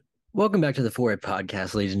Welcome back to the 4A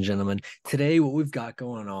podcast, ladies and gentlemen. Today, what we've got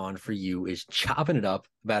going on for you is chopping it up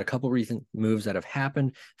about a couple recent moves that have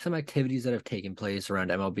happened, some activities that have taken place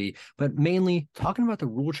around MLB, but mainly talking about the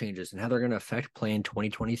rule changes and how they're going to affect play in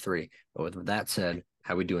 2023. But with that said,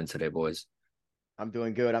 how we doing today, boys? I'm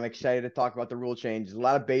doing good. I'm excited to talk about the rule changes. A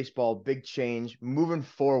lot of baseball, big change moving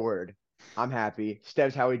forward. I'm happy.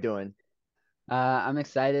 Stebbs, how we doing? I'm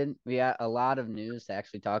excited. We got a lot of news to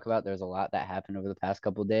actually talk about. There's a lot that happened over the past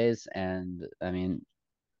couple of days, and I mean,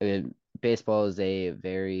 it, baseball is a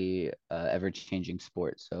very ever-changing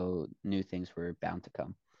sport, so new things were bound to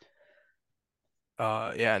come.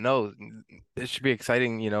 Yeah, no, it should be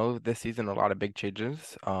exciting, this season a lot of big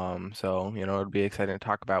changes. It'll be exciting to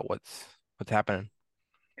talk about what's happening.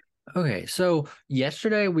 Okay, so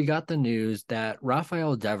yesterday we got the news that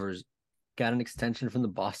Rafael Devers got an extension from the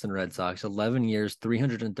Boston Red Sox, 11 years,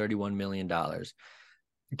 $331 million.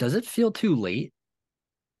 Does it feel too late?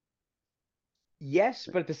 Yes,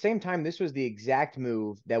 but at the same time, this was the exact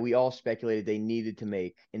move that we all speculated they needed to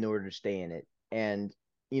make in order to stay in it. And,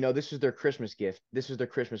 this was their Christmas gift. This was their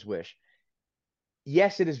Christmas wish.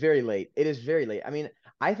 Yes, it is very late. It is very late. I mean,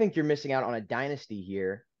 I think you're missing out on a dynasty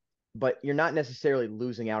here, but you're not necessarily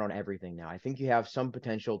losing out on everything now. I think you have some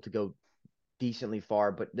potential to go decently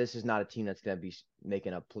far, but this is not a team that's going to be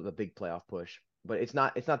making a big playoff push. But it's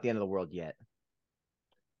not the end of the world yet.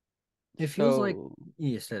 It feels like, So,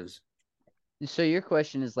 yes, it is. so your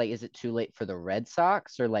question is like, is it too late for the Red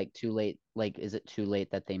Sox, or like too late? Like, is it too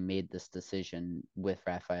late that they made this decision with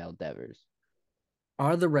Rafael Devers?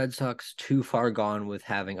 Are the Red Sox too far gone with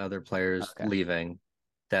having other players Okay. leaving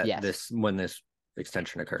that Yes. this when this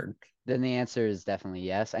extension occurred? Then the answer is definitely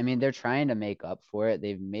yes. I mean, they're trying to make up for it.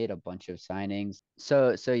 They've made a bunch of signings.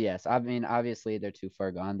 So yes. I mean, obviously they're too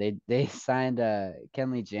far gone. They signed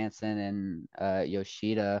Kenley Jansen and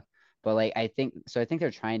Yoshida, but like I think they're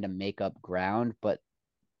trying to make up ground, but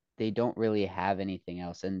they don't really have anything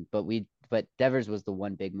else. But Devers was the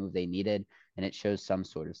one big move they needed, and it shows some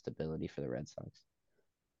sort of stability for the Red Sox.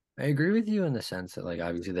 I agree with you in the sense that like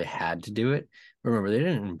obviously they had to do it. Remember, they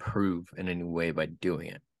didn't improve in any way by doing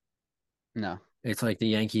it. No. It's like the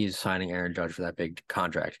Yankees signing Aaron Judge for that big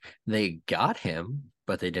contract. They got him,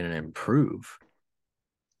 but they didn't improve.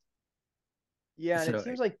 Yeah, and it So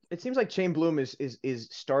seems like it seems like Shane Bloom is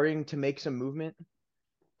starting to make some movement.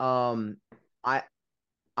 Um, I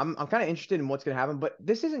I'm kind of interested in what's going to happen, but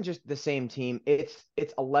this isn't just the same team. It's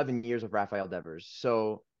 11 years of Rafael Devers,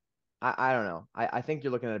 so I don't know. I think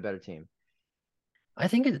you're looking at a better team. I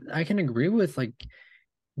can agree with like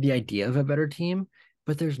the idea of a better team,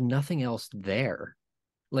 but there's nothing else there.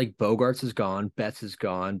 Like Bogarts is gone, Betts is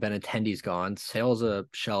gone, Benintendi's gone, Sale's a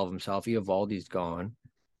shell of himself, Eovaldi's gone.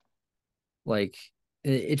 Like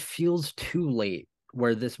it feels too late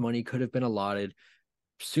where this money could have been allotted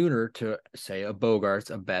sooner to say a Bogarts,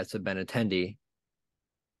 a Betts, a Benintendi,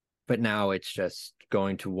 but now it's just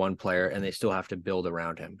going to one player and they still have to build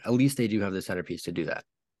around him. At least they do have the centerpiece to do that.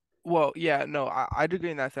 Well, yeah, no, I'd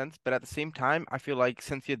agree in that sense, but at the same time, I feel like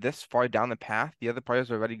since you're this far down the path, the other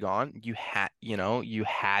players are already gone. You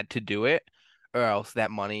had to do it, or else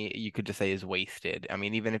that money you could just say is wasted. I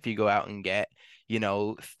mean, even if you go out and get,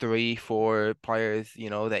 three, four players,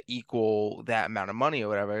 that equal that amount of money or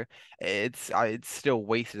whatever, it's still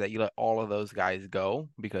wasted that you let all of those guys go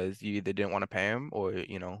because you either didn't want to pay them or,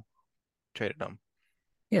 traded them.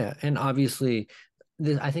 Yeah, and obviously,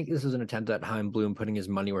 I think this is an attempt at Heim Bloom putting his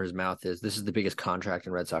money where his mouth is. This is the biggest contract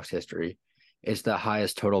in Red Sox history. It's the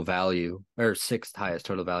highest total value, or sixth highest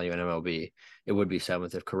total value in MLB. It would be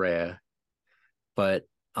seventh if Correa. But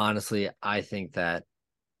honestly, I think that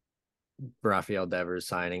Rafael Devers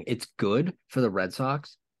signing, it's good for the Red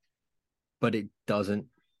Sox, but it doesn't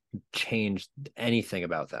change anything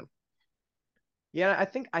about them. Yeah,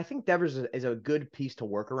 I think Devers is a good piece to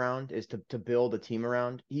work around, is to build a team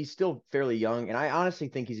around. He's still fairly young, and I honestly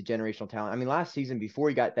think he's a generational talent. I mean, last season before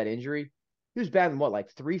he got that injury, he was batting what,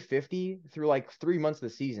 like 350 through like 3 months of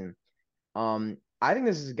the season. I think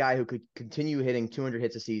this is a guy who could continue hitting 200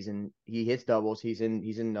 hits a season. He hits doubles. He's in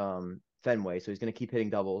Fenway, so he's going to keep hitting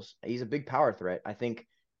doubles. He's a big power threat. I think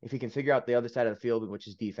if he can figure out the other side of the field, which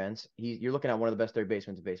is defense, you're looking at one of the best third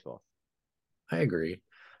basemen in baseball. I agree.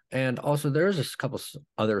 And also, there's a couple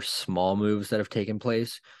other small moves that have taken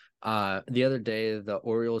place. The other day, the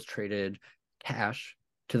Orioles traded Cash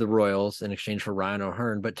to the Royals in exchange for Ryan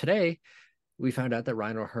O'Hearn. But today, we found out that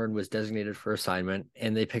Ryan O'Hearn was designated for assignment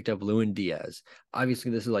and they picked up Lewin Diaz.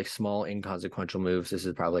 Obviously, this is like small, inconsequential moves. This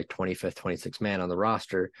is probably like 25th, 26th man on the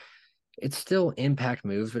roster. It's still impact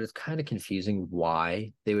moves, but it's kind of confusing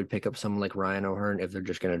why they would pick up someone like Ryan O'Hearn if they're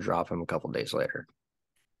just going to drop him a couple days later.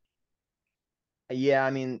 Yeah,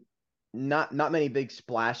 I mean, not many big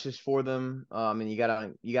splashes for them. And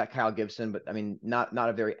you got Kyle Gibson, but I mean not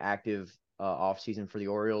a very active offseason for the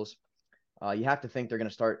Orioles. You have to think they're going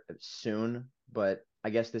to start soon, but I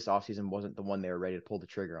guess this offseason wasn't the one they were ready to pull the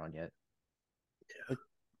trigger on yet.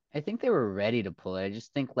 I think they were ready to pull it. I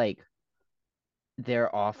just think like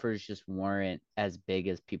their offers just weren't as big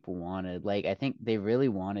as people wanted. Like I think they really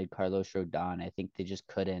wanted Carlos Rodon. I think they just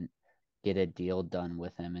couldn't get a deal done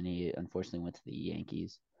with him, and he unfortunately went to the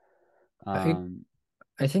Yankees. I Um,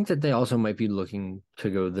 I think that they also might be looking to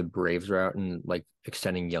go the Braves route and like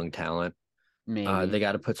extending young talent. They maybe.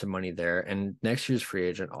 got to put some money there. And next year's free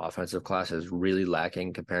agent offensive class is really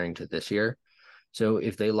lacking comparing to this year. So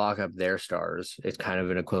if they lock up their stars, it's kind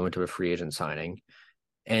of an equivalent to a free agent signing.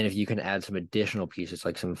 And if you can add some additional pieces,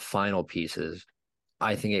 like some final pieces,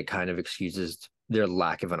 I think it kind of excuses their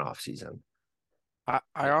lack of an offseason.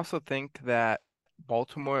 I also think that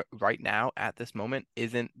Baltimore right now at this moment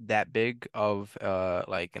isn't that big of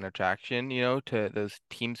like an attraction, to those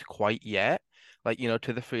teams quite yet. Like,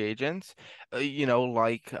 to the free agents,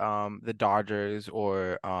 like the Dodgers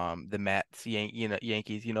or the Mets,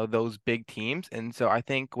 Yankees, those big teams. And so I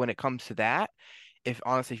think when it comes to that, if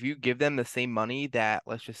honestly, if you give them the same money that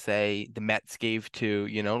let's just say the Mets gave to,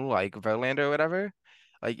 like Verlander or whatever,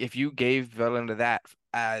 like if you gave Verlander that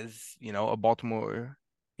as, a Baltimore,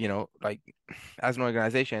 like as an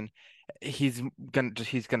organization, he's gonna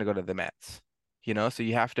go to the Mets. So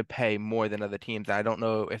you have to pay more than other teams. I don't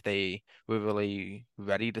know if they were really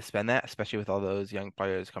ready to spend that, especially with all those young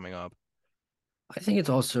players coming up. I think it's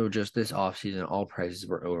also just this offseason, all prices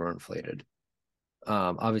were overinflated.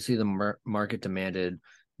 Obviously, the market demanded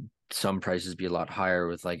some prices be a lot higher,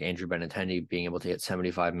 with like Andrew Benintendi being able to get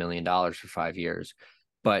 $75 million for 5 years.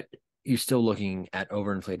 But you're still looking at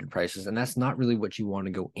overinflated prices. And that's not really what you want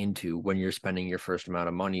to go into when you're spending your first amount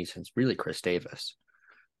of money since really Chris Davis.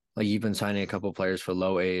 Like you've been signing a couple of players for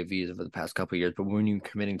low AAVs over the past couple of years, but when you're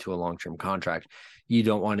committing to a long-term contract, you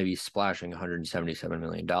don't want to be splashing $177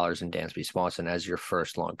 million in Dansby Swanson as your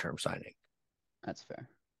first long-term signing. That's fair.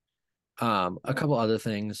 A couple other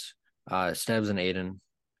things, Stebbs and Aiden.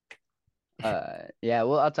 Yeah,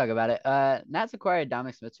 well, I'll talk about it. Nats acquired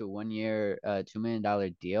Dominic Smith to a 1 year, $2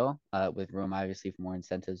 million deal, with room obviously for more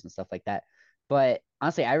incentives and stuff like that. But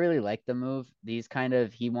honestly, I really like the move.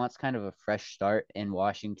 He wants kind of a fresh start in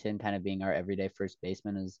Washington, kind of being our everyday first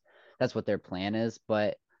baseman that's what their plan is,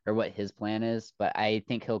 or what his plan is. But I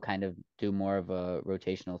think he'll kind of do more of a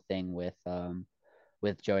rotational thing with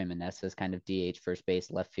Joey Meneses, kind of DH, first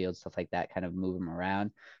base, left field, stuff like that, kind of move him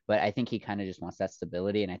around. But I think he kind of just wants that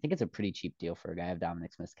stability, and I think it's a pretty cheap deal for a guy of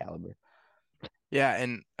Dominic Smith's caliber. Yeah,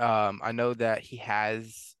 and I know that he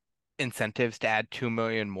has incentives to add 2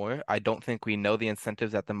 million more. I don't think we know the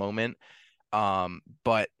incentives at the moment.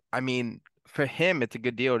 But I mean, for him, it's a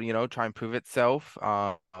good deal to, try and prove itself,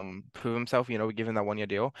 prove himself, given that 1 year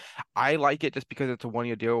deal. I like it just because it's a 1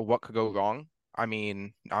 year deal. What could go wrong? I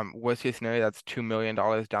mean, worst case scenario, that's $2 million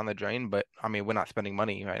down the drain, but I mean, we're not spending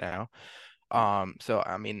money right now. So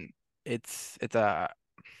I mean, it's a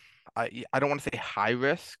I don't want to say high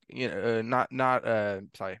risk, not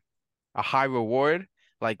sorry, a high reward,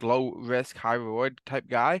 like low risk, high reward type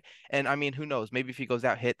guy. And I mean, who knows? Maybe if he goes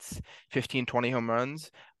out, hits 15, 20 home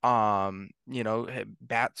runs,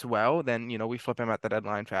 bats well, then, we flip him at the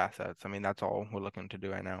deadline for assets. I mean, that's all we're looking to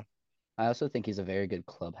do right now. I also think he's a very good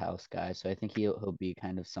clubhouse guy, so I think he'll be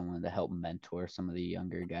kind of someone to help mentor some of the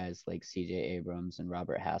younger guys like CJ Abrams and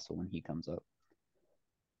Robert Hassel when he comes up.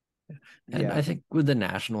 And I Yeah. think with the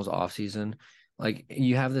Nationals offseason, like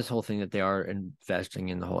you have this whole thing that they are investing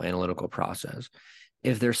in the whole analytical process.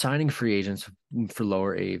 If they're signing free agents for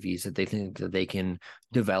lower AAVs that they think that they can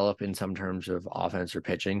develop in some terms of offense or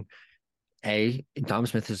pitching, Dom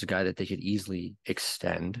Smith is a guy that they could easily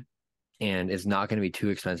extend and is not going to be too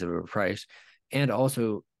expensive of a price. And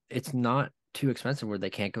also, it's not too expensive where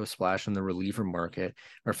they can't go splash in the reliever market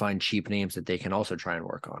or find cheap names that they can also try and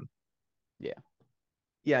work on. Yeah.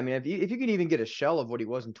 Yeah, I mean, if you could even get a shell of what he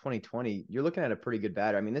was in 2020, you're looking at a pretty good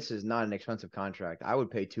batter. I mean, this is not an expensive contract. I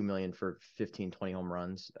would pay 2 million for 15, 20 home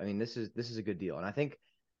runs. I mean, this is a good deal. And I think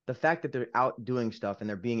the fact that they're out doing stuff and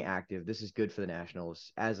they're being active, this is good for the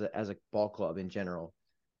Nationals as a ball club in general.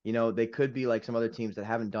 They could be like some other teams that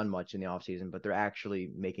haven't done much in the offseason, but they're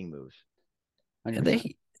actually making moves. And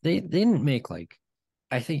 100%. they didn't make like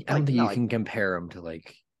I don't Like think not you like can compare them to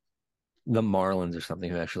like the Marlins or something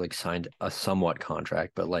who actually like signed a somewhat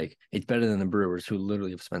contract, but like it's better than the Brewers who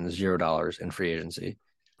literally have spent $0 in free agency.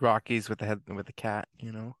 Rockies with the head with the cat.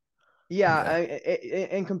 Yeah, Yeah.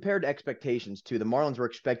 and compared to expectations too, the Marlins were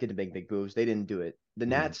expected to make big moves. They didn't do it. The Mhm.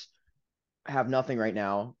 Nats have nothing right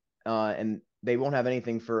now, and they won't have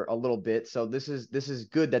anything for a little bit. So this is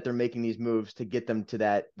good that they're making these moves to get them to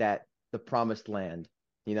that the promised land,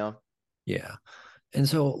 you know? Yeah. And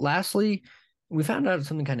so lastly, we found out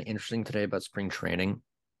something kind of interesting today about spring training.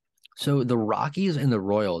 So the Rockies and the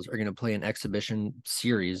Royals are going to play an exhibition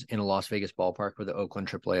series in a Las Vegas ballpark where the Oakland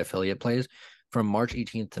AAA affiliate plays from March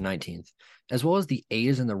 18th to 19th, as well as the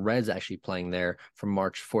A's and the Reds actually playing there from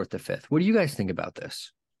March 4th to 5th. What do you guys think about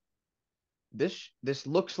this? This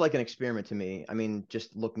looks like an experiment to me. I mean,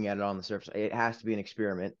 just looking at it on the surface, it has to be an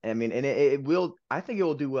experiment. I mean, and it will. I think it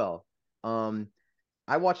will do well. Um,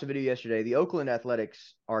 I watched a video yesterday. The Oakland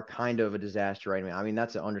Athletics are kind of a disaster right now. I mean,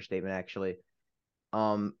 that's an understatement, actually.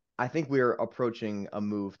 I think we're approaching a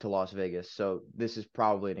move to Las Vegas, so this is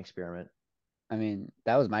probably an experiment. I mean,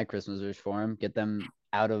 that was my Christmas wish for him. Get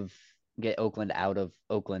Oakland out of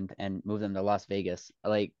Oakland and move them to Las Vegas.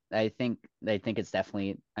 Like, I think it's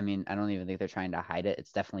definitely, I mean, I don't even think they're trying to hide it.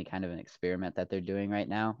 It's definitely kind of an experiment that they're doing right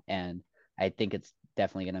now. And I think it's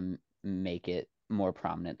definitely going to make it more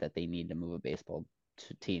prominent that they need to move a baseball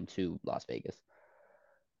team to Las Vegas.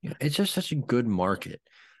 Yeah, it's just such a good market.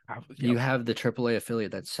 You Yep. have the AAA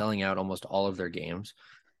affiliate that's selling out almost all of their games.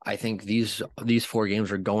 I think these 4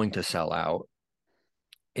 games are going to sell out.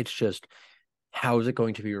 It's just how is it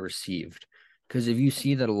going to be received? Because if you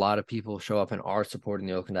see that a lot of people show up and are supporting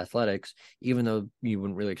the Oakland Athletics, even though you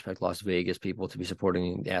wouldn't really expect Las Vegas people to be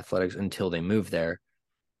supporting the Athletics until they move there,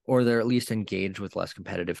 or they're at least engaged with less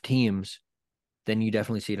competitive teams, then you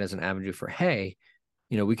definitely see it as an avenue for, hey,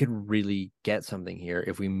 we could really get something here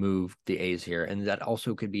if we move the A's here. And that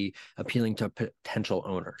also could be appealing to potential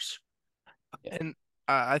owners. Yeah. And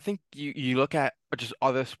I think you look at just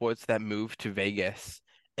other sports that move to Vegas,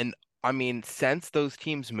 and I mean, since those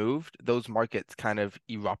teams moved, those markets kind of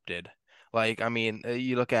erupted. Like, I mean,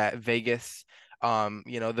 you look at Vegas,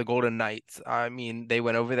 the Golden Knights. I mean, they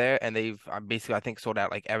went over there and they've basically, I think, sold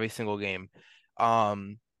out like every single game.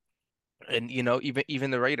 Um, and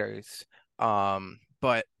even the Raiders.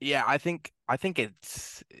 But yeah, I think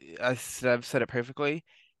I've said it perfectly.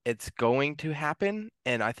 It's going to happen,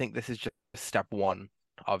 and I think this is just step one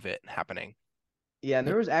of it happening. Yeah, and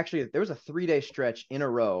there was a 3 day stretch in a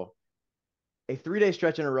row,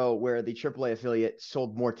 where the AAA affiliate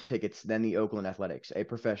sold more tickets than the Oakland Athletics, a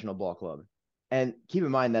professional ball club. And keep in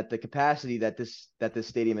mind that the capacity that this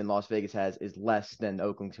stadium in Las Vegas has is less than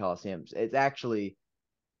Oakland Coliseum's.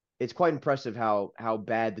 It's quite impressive how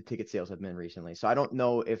bad the ticket sales have been recently. So I don't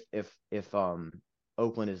know if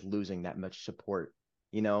Oakland is losing that much support,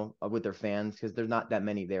 with their fans, because there's not that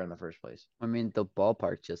many there in the first place. I mean, the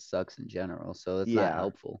ballpark just sucks in general, so it's not Yeah.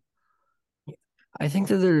 helpful. I think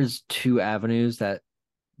that there's 2 avenues that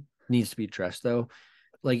needs to be addressed though.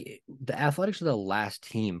 Like the Athletics are the last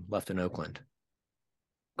team left in Oakland.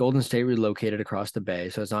 Golden State relocated across the bay,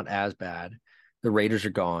 so it's not as bad. The Raiders are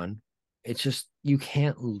gone. It's just you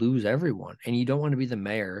can't lose everyone, and you don't want to be the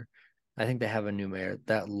mayor. I think they have a new mayor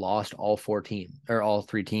that lost all 3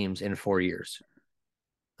 teams in 4 years.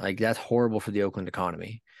 Like that's horrible for the Oakland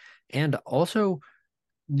economy. And also,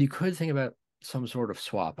 you could think about some sort of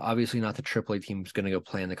swap. Obviously, not the AAA team's going to go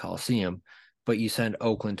play in the Coliseum, but you send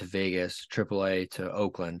Oakland to Vegas, AAA to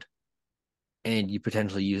Oakland, and you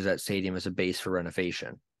potentially use that stadium as a base for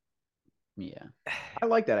renovation. Yeah. I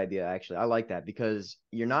like that idea, actually. I like that because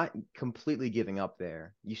you're not completely giving up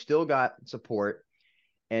there. You still got support.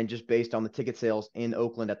 And just based on the ticket sales in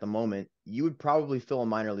Oakland at the moment, you would probably fill a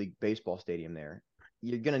minor league baseball stadium there.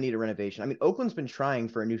 You're going to need a renovation. I mean, Oakland's been trying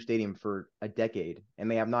for a new stadium for a decade, and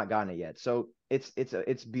they have not gotten it yet. So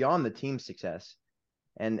it's beyond the team's success,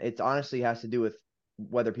 and it honestly has to do with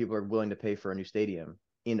whether people are willing to pay for a new stadium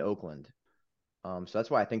in Oakland. So that's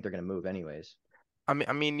why I think they're going to move anyways. I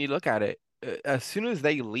mean, you look at it, as soon as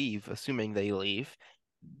they leave, assuming they leave,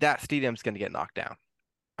 that stadium's going to get knocked down.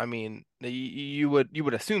 I mean, you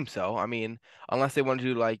would assume so. I mean, unless they want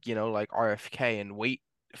to do like, like RFK and wait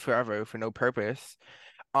forever for no purpose.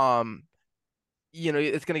 Um,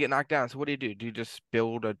 it's gonna get knocked down. So what do you do? Do you just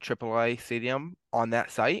build a AAA stadium on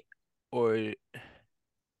that site? Or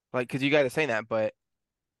like, because you guys are saying that, but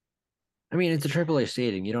I mean, it's a AAA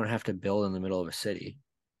stadium. You don't have to build in the middle of a city.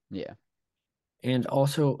 Yeah. And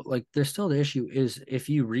also, like, there's still the issue is if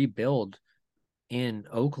you rebuild in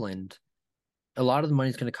Oakland, a lot of the money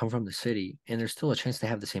is going to come from the city, and there's still a chance they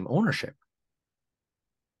have the same ownership.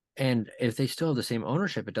 And if they still have the same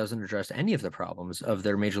ownership, it doesn't address any of the problems of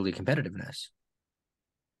their major league competitiveness.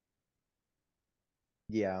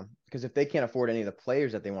 Yeah, because if they can't afford any of the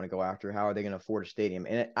players that they want to go after, how are they going to afford a stadium?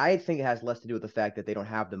 And I think it has less to do with the fact that they don't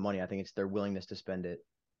have the money. I think it's their willingness to spend it.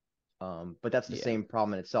 But that's the Yeah. same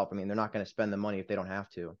problem in itself. I mean, they're not going to spend the money if they don't have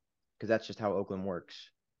to, because that's just how Oakland works.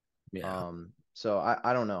 Yeah. So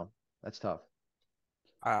I don't know. That's tough.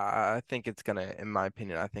 I think it's gonna, in my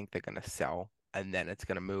opinion, I think they're gonna sell and then it's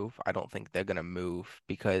gonna move. I don't think they're gonna move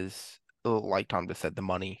because, like Tom just said, the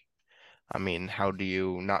money. I mean, how do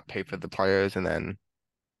you not pay for the players and then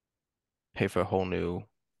pay for a whole new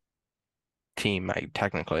team, like,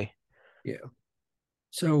 technically? Yeah.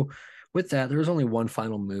 So with that, there was only one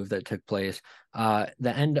final move that took place.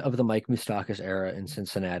 The end of the Mike Moustakas era in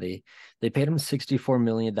Cincinnati. They paid him $64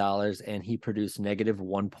 million and he produced negative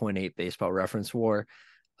 1.8 baseball reference WAR.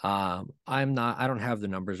 I don't have the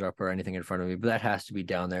numbers up or anything in front of me, but that has to be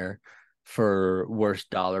down there for worst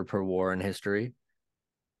dollar per WAR in history.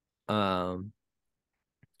 Um,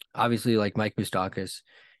 Obviously, like Mike Moustakas,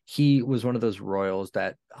 he was one of those Royals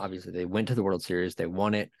that obviously they went to the World Series, they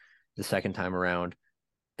won it the second time around,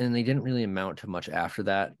 and they didn't really amount to much after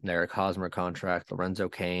that. Eric Hosmer contract, Lorenzo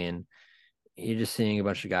Cain. You're just seeing a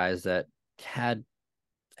bunch of guys that had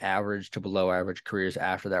average to below average careers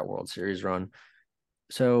after that World Series run.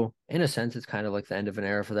 So in a sense, it's kind of like the end of an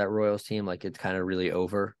era for that Royals team. Like it's kind of really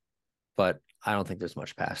over, but I don't think there's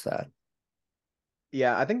much past that.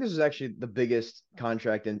 Yeah, I think this is actually the biggest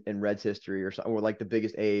contract in Reds history, or like the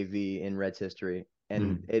biggest AAV in Reds history,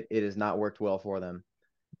 and Mhm. it has not worked well for them.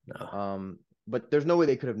 No. But there's no way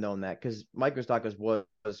they could have known that because Mike Moustakas was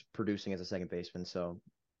producing as a second baseman. So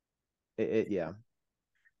yeah.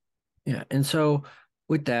 Yeah. And so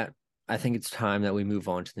with that, I think it's time that we move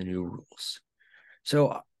on to the new rules.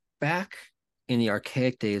 So back in the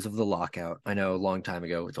archaic days of the lockout, I know a long time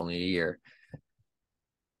ago, it's only a year,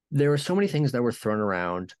 there were so many things that were thrown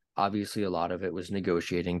around. Obviously, a lot of it was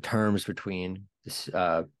negotiating terms between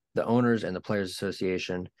the owners and the Players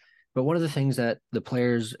Association. But one of the things that the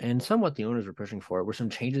players and somewhat the owners were pushing for were some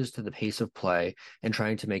changes to the pace of play and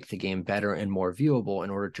trying to make the game better and more viewable in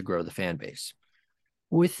order to grow the fan base.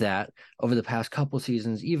 With that, over the past couple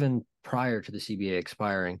seasons, even prior to the CBA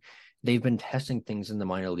expiring, they've been testing things in the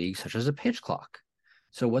minor leagues, such as a pitch clock.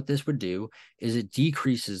 So, what this would do is it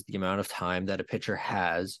decreases the amount of time that a pitcher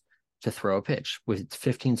has to throw a pitch. With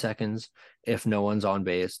 15 seconds, if no one's on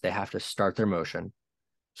base, they have to start their motion.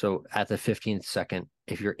 So, at the 15th second,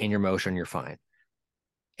 if you're in your motion, you're fine.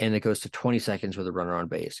 And it goes to 20 seconds with a runner on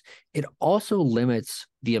base. It also limits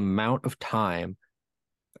the amount of time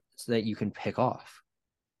that you can pick off.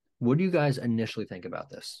 What do you guys initially think about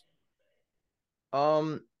this?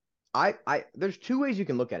 Um, there's two ways you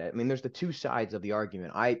can look at it. I mean, there's the two sides of the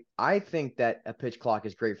argument. I think that a pitch clock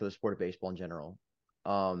is great for the sport of baseball in general.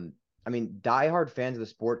 I mean, diehard fans of the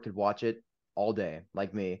sport could watch it all day,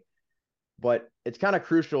 like me, but it's kind of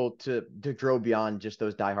crucial to grow beyond just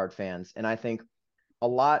those diehard fans. And I think a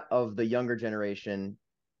lot of the younger generation,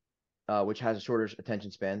 which has a shorter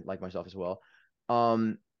attention span, like myself as well,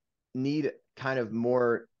 um, need kind of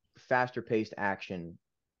more faster paced action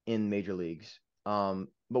in major leagues.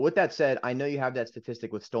 But with that said, I know you have that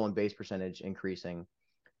statistic with stolen base percentage increasing.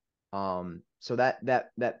 So that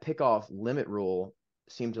pickoff limit rule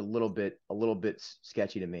seems a little bit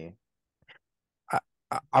sketchy to me.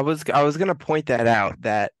 I was gonna point that out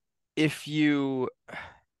that if you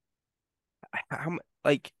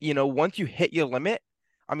like once you hit your limit,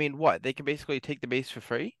 I mean what they can basically take the base for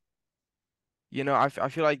free. I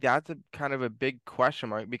feel like that's a kind of a big question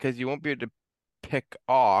mark because you won't be able to pick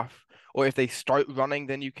off, or if they start running,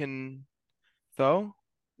 then you can throw.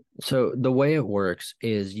 So the way it works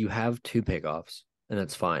is you have two pickoffs, and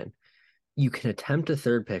that's fine. You can attempt a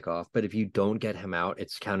third pickoff, but if you don't get him out,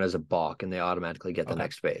 it's counted as a balk, and they automatically get the Okay.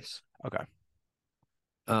 next base. Okay.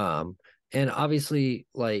 Um, and obviously,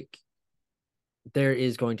 like there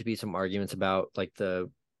is going to be some arguments about like the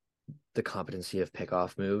competency of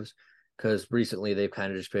pickoff moves because recently they've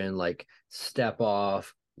kind of just been like step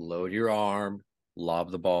off, load your arm,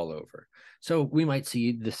 lob the ball over. So we might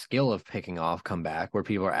see the skill of picking off come back where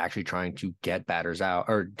people are actually trying to get batters out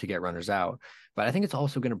or to get runners out. But I think it's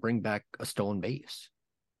also going to bring back a stolen base.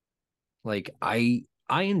 Like I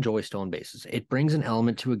enjoy stolen bases. It brings an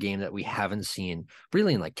element to a game that we haven't seen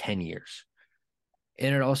really in like 10 years.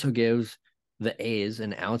 And it also gives the A's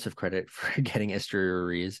an ounce of credit for getting Esteury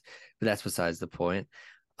Ruiz, but that's besides the point.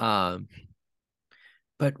 Um,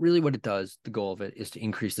 but really, what it does, the goal of it is to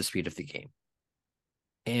increase the speed of the game.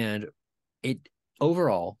 And it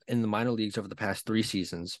overall in the minor leagues over the past 3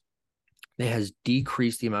 seasons, it has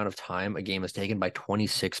decreased the amount of time a game has taken by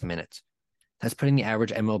 26 minutes. That's putting the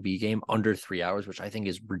average MLB game under 3 hours, which I think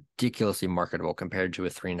is ridiculously marketable compared to a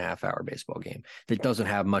 3.5 hour baseball game that doesn't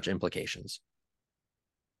have much implications.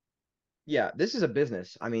 Yeah, this is a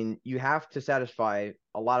business. I mean, you have to satisfy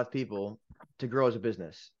a lot of people to grow as a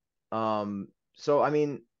business. So I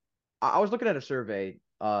mean, I was looking at a survey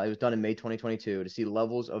It was done in May 2022 to see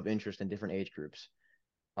levels of interest in different age groups.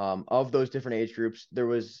 Of those different age groups, there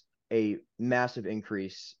was a massive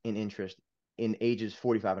increase in interest in ages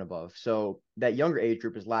 45 and above. So that younger age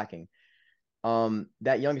group is lacking.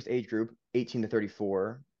 That youngest age group, 18 to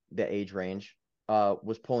 34, that age range,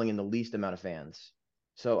 was pulling in the least amount of fans.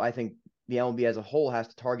 So I think the MLB as a whole has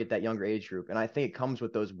to target that younger age group. And I think it comes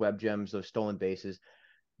with those web gems, those stolen bases,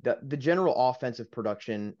 the general offensive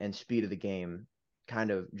production and speed of the game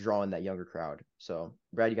kind of drawing that younger crowd. So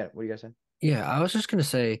Brad, what do you guys say? Yeah, I was just gonna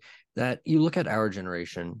say that you look at our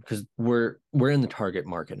generation because we're in the target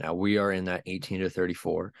market now. We are in that 18 to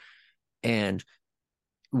 34, and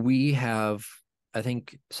we have, I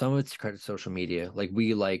think some of it's credit to social media. Like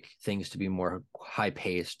we like things to be more high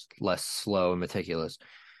paced, less slow and meticulous.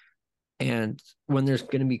 And when there's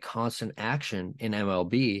going to be constant action in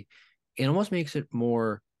MLB, it almost makes it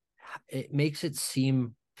more, it makes it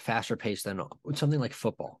seem faster paced than something like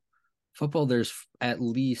football. Football, there's at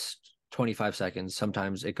least 25 seconds.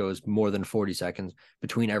 Sometimes it goes more than 40 seconds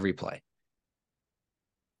between every play.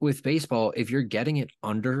 With baseball, if you're getting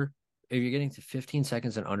to 15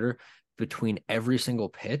 seconds and under between every single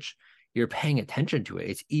pitch, you're paying attention to it.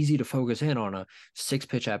 It's easy to focus in on a 6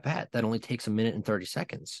 pitch at bat that only takes a minute and 30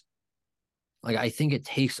 seconds. Like I think it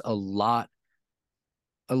takes a lot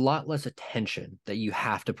less attention that you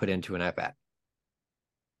have to put into an at bat.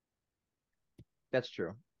 That's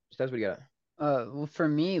true. So that's what you got. Well, for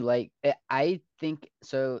me, like I think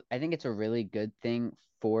so. I think it's a really good thing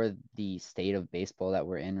for the state of baseball that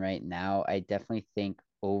we're in right now. I definitely think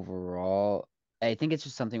overall, I think it's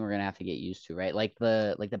just something we're gonna have to get used to, right? Like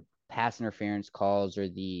the pass interference calls or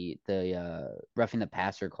the roughing the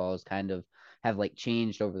passer calls kind of have like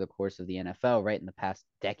changed over the course of the NFL, right, in the past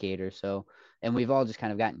decade or so, and we've all just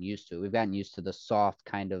kind of gotten used to it. We've gotten used to the soft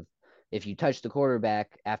kind of if you touch the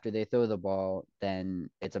quarterback after they throw the ball, then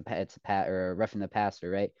it's a pat or a roughing the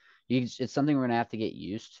passer, right? It's something we're gonna have to get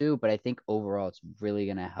used to, but I think overall it's really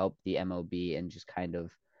gonna help the MLB and just kind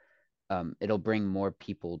of it'll bring more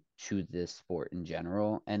people to this sport in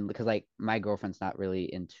general. And because like my girlfriend's not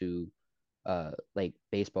really into like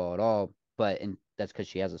baseball at all, but that's because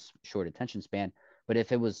she has a short attention span. But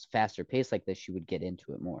if it was faster paced like this, she would get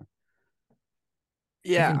into it more. I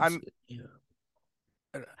Yeah, think, I'm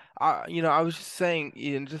yeah. I was just saying,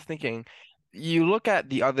 just thinking, you look at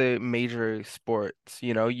the other major sports,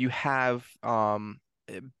 you have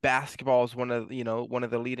basketball is one of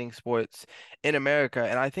the leading sports in America,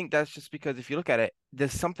 and I think that's just because if you look at it,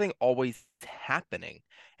 there's something always happening.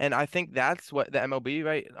 And I think that's what the MLB,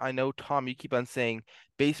 right? I know, Tom, you keep on saying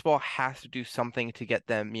baseball has to do something to get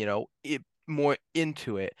them, more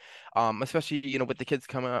into it, especially, with the kids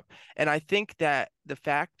coming up. And I think that the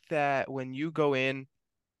fact that when you go in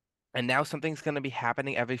and now something's going to be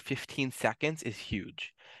happening every 15 seconds is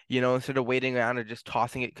huge. Instead of waiting around or just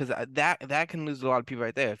tossing it, because that can lose a lot of people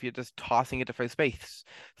right there. If you're just tossing it to first base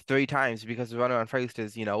 3 times because the runner on first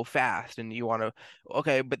is, fast and you want to,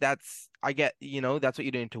 okay, but I get, that's what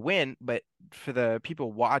you're doing to win, but for the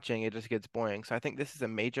people watching, it just gets boring. So I think this is a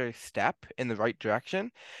major step in the right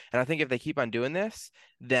direction. And I think if they keep on doing this,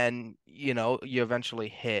 then, you eventually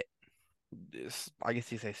hit this, I guess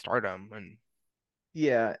you say stardom and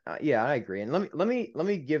Yeah, yeah, I agree. And let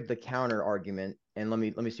me give the counter argument, and let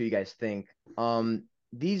me see what you guys think.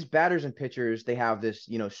 These batters and pitchers, they have this,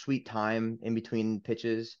 sweet time in between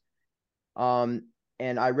pitches. Um,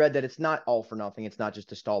 and I read that it's not all for nothing. It's not just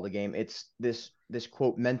to stall the game. It's this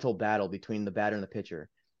quote mental battle between the batter and the pitcher,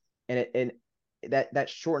 and that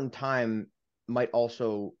shortened time might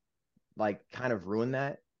also like kind of ruin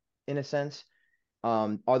that in a sense.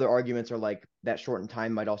 Other arguments are like that shortened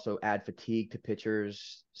time might also add fatigue to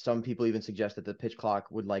pitchers. Some people even suggest that the pitch clock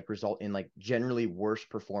would like result in like generally worse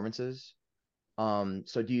performances.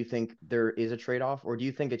 So do you think there is a trade-off, or do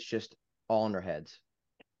you think it's just all in their heads?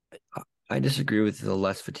 I disagree with the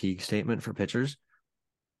less fatigue statement for pitchers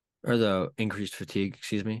or the increased fatigue,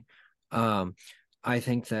 excuse me. Um, I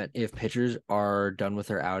think that if pitchers are done with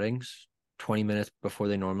their outings 20 minutes before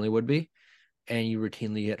they normally would be, and you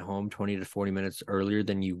routinely get home 20 to 40 minutes earlier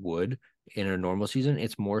than you would in a normal season,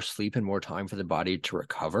 it's more sleep and more time for the body to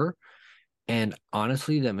recover. And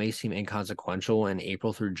honestly, that may seem inconsequential in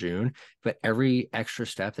April through June, but every extra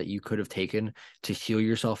step that you could have taken to heal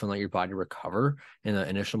yourself and let your body recover in the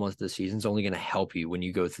initial months of the season is only going to help you when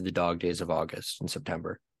you go through the dog days of August and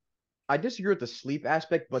September. I disagree with the sleep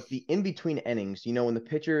aspect, but the in between innings, when the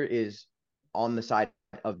pitcher is on the side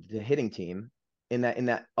of the hitting team in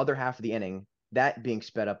that other half of the inning, that being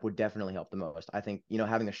sped up would definitely help the most. I think,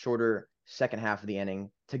 having a shorter second half of the inning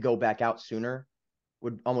to go back out sooner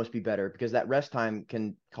would almost be better because that rest time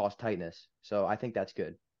can cause tightness. So I think that's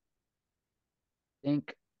good.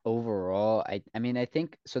 Think overall, I mean, I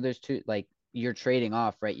think so. There's two, like, you're trading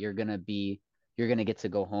off, right? You're gonna get to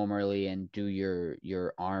go home early and do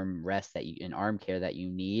your arm rest that you and arm care that you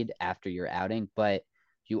need after your outing, but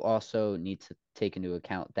you also need to take into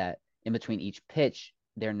account that in between each pitch,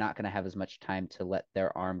 they're not gonna have as much time to let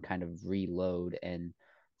their arm kind of reload and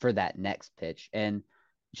for that next pitch. And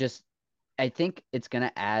just I think it's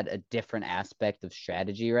gonna add a different aspect of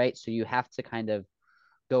strategy, right? So you have to kind of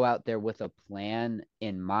go out there with a plan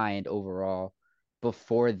in mind overall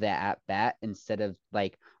before the at bat instead of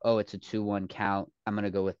like, oh, it's a 2-1 count. I'm going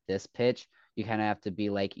to go with this pitch. You kind of have to be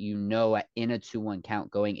like, in a 2-1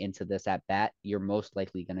 count going into this at bat, you're most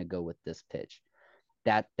likely going to go with this pitch.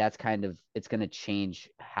 That's kind of it's going to change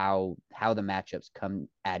how the matchups come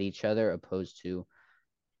at each other opposed to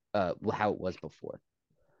how it was before.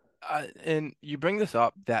 And you bring this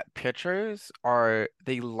up that pitchers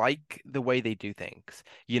they like the way they do things.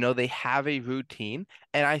 They have a routine.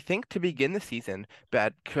 And I think to begin the season,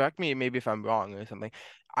 but correct me maybe if I'm wrong or something.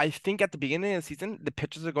 I think at the beginning of the season, the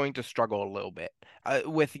pitchers are going to struggle a little bit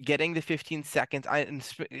with getting the 15 seconds.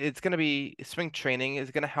 It's going to be spring training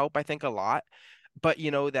is going to help, I think, a lot. But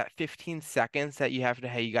that 15 seconds that you have to,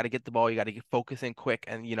 hey, you got to get the ball, you got to get focusing quick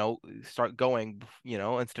and, start going,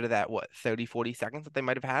 instead of that, what, 30, 40 seconds that they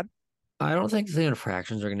might have had. I don't think the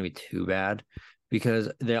infractions are going to be too bad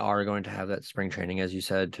because they are going to have that spring training, as you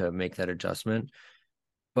said, to make that adjustment.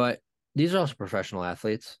 But these are also professional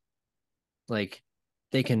athletes. Like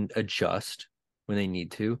they can adjust when they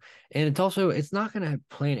need to. And it's not going to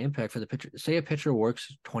play an impact for the pitcher. Say a pitcher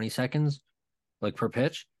works 20 seconds like per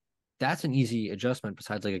pitch. That's an easy adjustment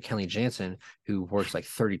besides like a Kenley Jansen who works like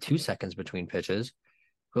 32 seconds between pitches.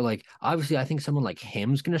 But like obviously I think someone like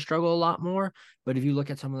him's gonna struggle a lot more. But if you look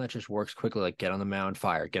at someone that just works quickly, like get on the mound,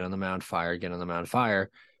 fire, get on the mound, fire, get on the mound, fire,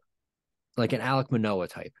 like an Alek Manoah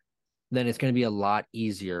type, then it's gonna be a lot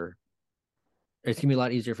easier. It's gonna be a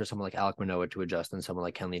lot easier for someone like Alek Manoah to adjust than someone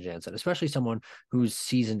like Kenley Jansen, especially someone who's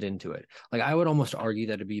seasoned into it. Like I would almost argue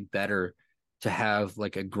that it'd be better to have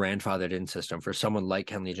like a grandfathered in system for someone like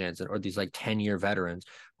Kenley Jansen or these like 10-year veterans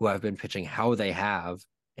who have been pitching how they have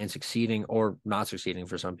and succeeding or not succeeding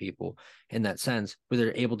for some people in that sense, where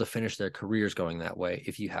they're able to finish their careers going that way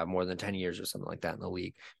if you have more than 10 years or something like that in the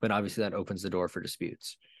league. But obviously that opens the door for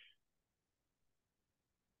disputes.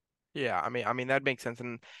 Yeah, I mean that makes sense,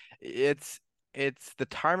 and it's the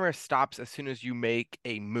timer stops as soon as you make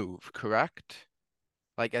a move, correct?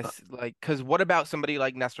 Because what about somebody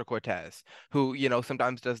like Nestor Cortez, who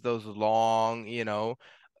sometimes does those long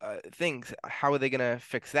things? How are they gonna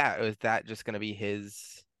fix that? Or is that just gonna be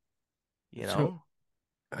his, you So, know?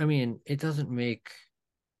 I mean, it's not going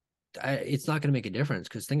to make a difference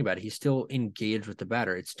because think about it. He's still engaged with the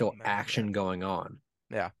batter. It's still Yeah, action going on.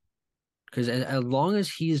 yeah. Because as long as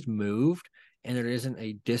he's moved and there isn't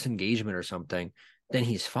a disengagement or something, then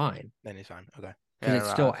he's fine. Then he's fine. Okay. Because Yeah, it's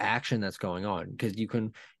no, still action that's going on. Because you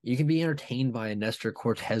can be entertained by a Nestor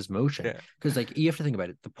Cortez motion. yeah. Because like you have to think about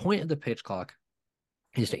it. The point of the pitch clock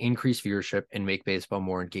is to increase viewership and make baseball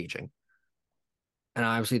more engaging. And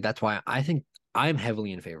obviously that's why I think I'm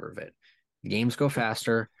heavily in favor of it. Games go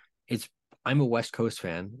faster. It's I'm a West Coast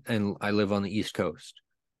fan and I live on the East Coast.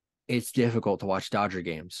 It's difficult to watch Dodger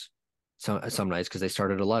games some nights because they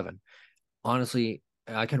start at 11. Honestly,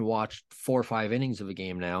 I can watch 4 or 5 innings of a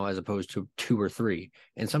game now as opposed to 2 or 3,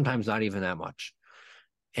 and sometimes not even that much.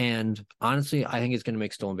 And honestly, I think it's going to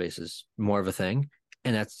make stolen bases more of a thing,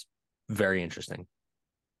 and that's very interesting.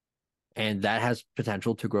 And that has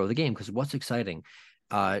potential to grow the game because what's exciting?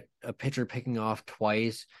 A pitcher picking off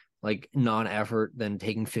twice, like non-effort, then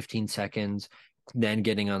taking 15 seconds, then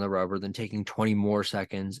getting on the rubber, then taking 20 more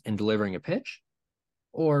seconds and delivering a pitch,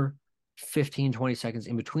 or 15, 20 seconds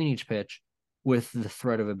in between each pitch with the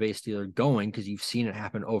threat of a base stealer going because you've seen it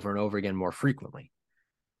happen over and over again more frequently.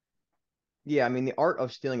 Yeah, I mean the art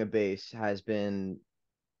of stealing a base has been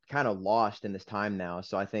kind of lost in this time now.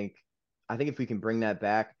 So I think if we can bring that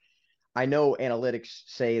back, I know analytics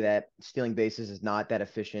say that stealing bases is not that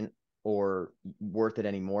efficient or worth it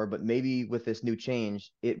anymore, but maybe with this new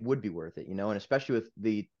change, it would be worth it, and especially with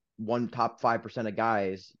the one top 5% of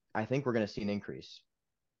guys, I think we're going to see an increase.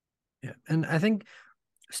 Yeah. And I think,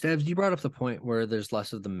 Stebbs, you brought up the point where there's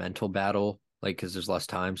less of the mental battle, like, because there's less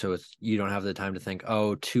time. So you don't have the time to think,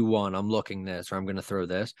 oh, 2-1, I'm looking this, or I'm going to throw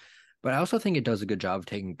this. But I also think it does a good job of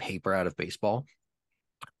taking paper out of baseball.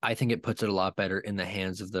 I think it puts it a lot better in the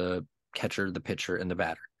hands of the catcher, the pitcher, and the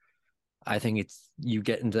batter. I think you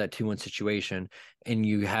get into that 2-1 situation and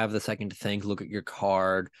you have the second to think, look at your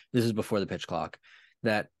card. This is before the pitch clock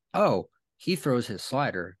that, oh, he throws his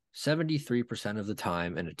slider 73% of the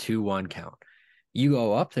time in a 2-1 count. You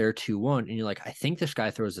go up there 2-1, and you're like, I think this guy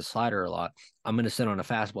throws the slider a lot. I'm going to sit on a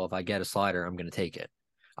fastball. If I get a slider, I'm going to take it.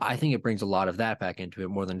 I think it brings a lot of that back into it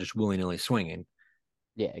more than just willy nilly swinging.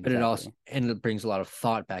 Yeah, But exactly. it also, and it brings a lot of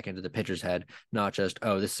thought back into the pitcher's head, not just,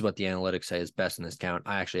 oh, this is what the analytics say is best in this count.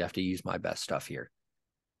 I actually have to use my best stuff here.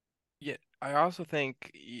 Yeah, I also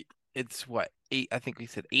think it's what, eight, I think we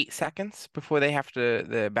said 8 seconds before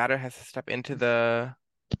the batter has to step into the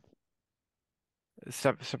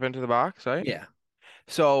box, right? Yeah.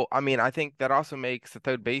 So, I mean, I think that also makes the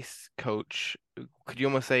third base coach, could you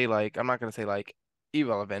almost say like, I'm not going to say like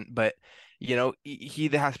irrelevant, but he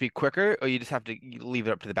either has to be quicker or you just have to leave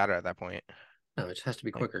it up to the batter at that point. No, it just has to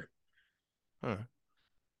be Like, quicker.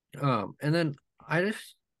 huh. And then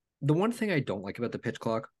the one thing I don't like about the pitch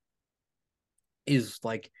clock is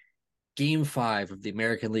like game 5 of the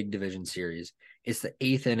American League Division Series. It's the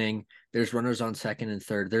 8th inning. There's runners on second and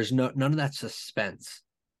third. There's none of that suspense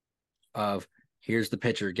of here's the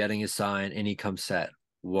pitcher getting his sign and he comes set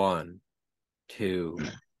 1, 2.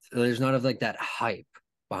 There's none of like that hype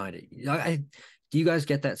behind it. Do you guys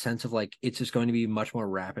get that sense of like it's just going to be much more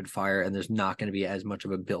rapid fire and there's not going to be as much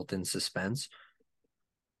of a built-in suspense?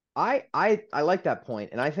 I like that point,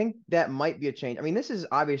 and I think that might be a change. I mean, this is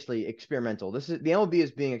obviously experimental. This is the MLB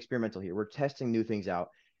is being experimental here. We're testing new things out,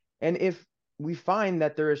 and if we find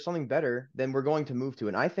that there is something better, then we're going to move to it.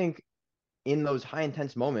 And I think in those high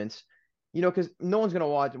intense moments, because no one's gonna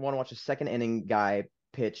want to watch a second inning guy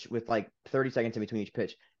pitch with like 30 seconds in between each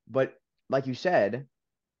pitch. But like you said,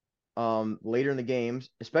 later in the games,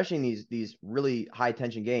 especially in these really high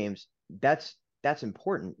tension games, that's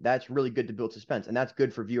important. That's really good to build suspense, and that's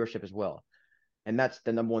good for viewership as well. And that's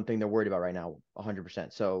the number one thing they're worried about right now,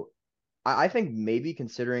 100%. So I think maybe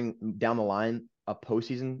considering down the line a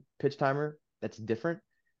postseason pitch timer that's different,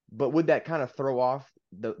 but would that kind of throw off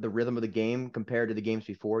the rhythm of the game compared to the games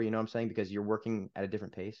before? You know what I'm saying? Because you're working at a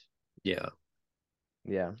different pace. Yeah.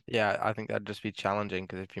 Yeah. Yeah, I think that'd just be challenging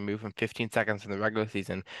because if you move from 15 seconds in the regular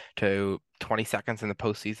season to 20 seconds in the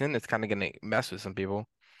postseason, it's kind of going to mess with some people.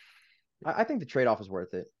 I think the trade-off is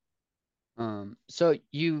worth it. So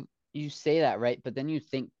you say that, right? But then you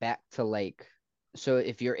think back to like, so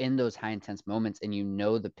if you're in those high intense moments and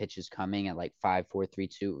the pitch is coming at like 5, 4, 3,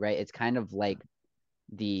 2, right? It's kind of like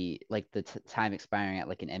the time expiring at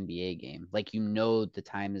like an NBA game. Like the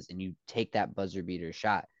time is, and you take that buzzer beater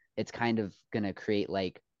shot. It's kind of gonna create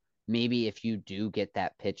like maybe if you do get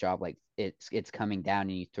that pitch off, like it's coming down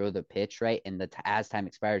and you throw the pitch right, and as time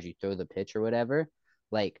expires, you throw the pitch or whatever.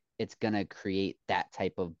 Like it's gonna create that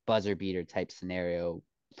type of buzzer beater type scenario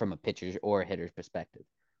from a pitcher's or a hitter's perspective.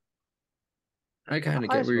 I kind of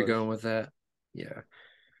I get where you're suppose. going with that. Yeah.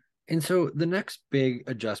 And so the next big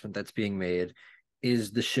adjustment that's being made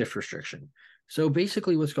is the shift restriction. So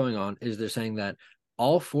basically, what's going on is they're saying that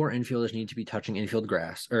all 4 infielders need to be touching infield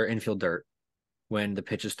grass or infield dirt when the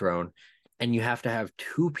pitch is thrown, and you have to have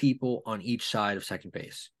 2 people on each side of second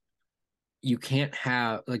base. You can't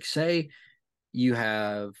have, like, say you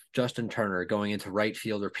have Justin Turner going into right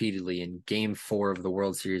field repeatedly in game 4 of the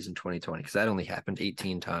World Series in 2020, because that only happened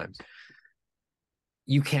 18 times.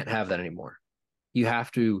 You can't have that anymore. You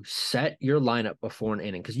have to set your lineup before an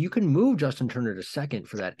inning because you can move Justin Turner to second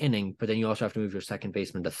for that inning, but then you also have to move your second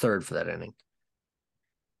baseman to third for that inning.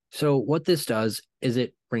 So what this does is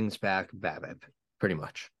it brings back BABIP, pretty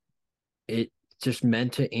much. It's just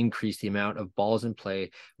meant to increase the amount of balls in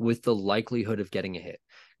play with the likelihood of getting a hit.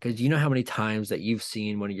 Because you know how many times that you've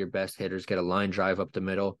seen one of your best hitters get a line drive up the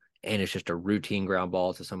middle and it's just a routine ground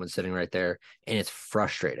ball to someone sitting right there, and it's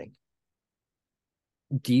frustrating.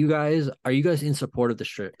 Are you guys in support of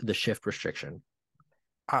the shift restriction?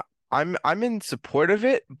 I, I'm in support of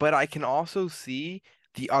it, but I can also see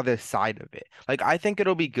the other side of it. Like I think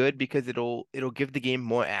it'll be good because it'll give the game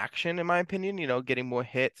more action, in my opinion. Getting more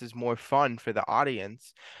hits is more fun for the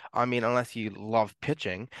audience. I mean, unless you love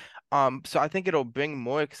pitching. So I think it'll bring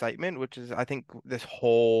more excitement, which is I think this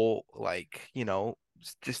whole like,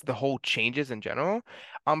 just the whole changes in general.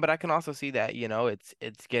 But I can also see that,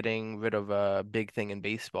 it's getting rid of a big thing in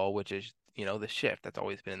baseball, which is, the shift that's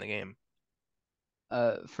always been in the game.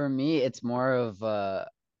 For me, it's more of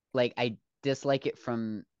like I dislike it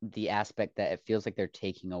from the aspect that it feels like they're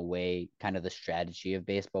taking away kind of the strategy of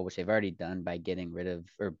baseball, which they've already done by getting rid of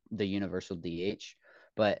or the universal DH.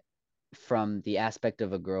 But from the aspect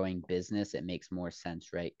of a growing business, it makes more sense,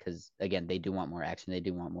 right? Because again, they do want more action, they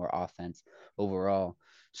do want more offense overall.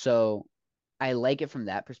 So I like it from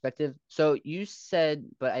that perspective. So you said,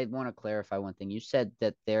 but I want to clarify one thing. You said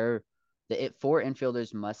that 4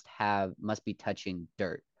 infielders must be touching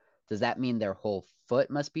dirt. does that mean their whole foot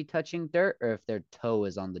must be touching dirt, or if their toe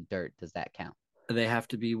is on the dirt, does that count? They have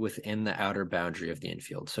to be within the outer boundary of the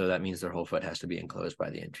infield. So that means their whole foot has to be enclosed by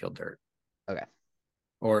the infield dirt. Okay.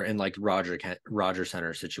 Or in like Roger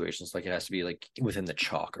Center situations, like it has to be like within the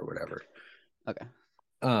chalk or whatever. Okay.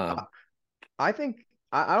 I think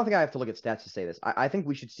I don't think I have to look at stats to say this. I think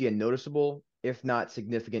we should see a noticeable, if not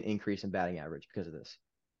significant, increase in batting average because of this.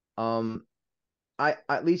 I mean,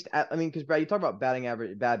 because Brad, you talk about batting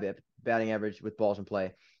average, batting average with balls in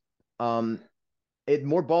play.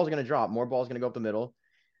 More balls are going to drop, more balls going to go up the middle.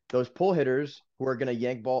 Those pull hitters who are going to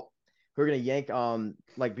yank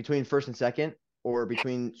like between first and second or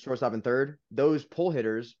between shortstop and third, those pull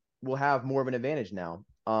hitters will have more of an advantage now.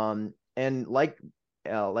 And like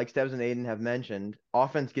Stebbs and Aiden have mentioned,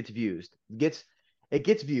 offense gets views,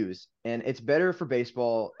 and it's better for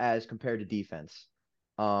baseball as compared to defense.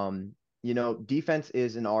 Defense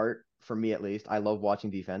is an art for me, at least. I love watching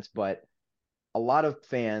defense, but a lot of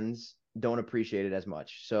fans don't appreciate it as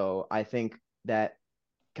much. So I think that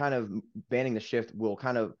kind of banning the shift will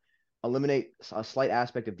kind of eliminate a slight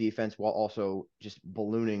aspect of defense while also just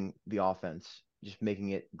ballooning the offense, just making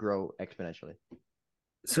it grow exponentially.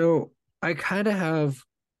 So I kind of have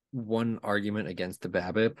one argument against the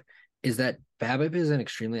BABIP is that BABIP is an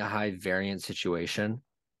extremely high variance situation.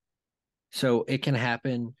 So it can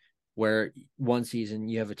happen where one season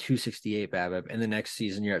you have a 268 BABIP and the next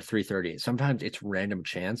season you're at 338. Sometimes it's random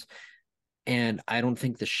chance. And I don't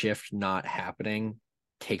think the shift not happening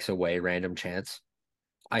takes away random chance.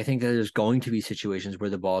 I think that there's going to be situations where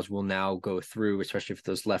the balls will now go through, especially for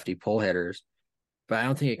those lefty pull hitters. But I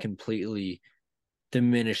don't think it completely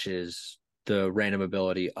diminishes the random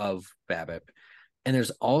ability of BABIP. And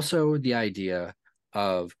there's also the idea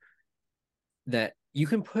of that you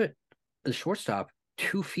can put the shortstop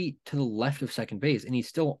 2 feet to the left of second base, and he's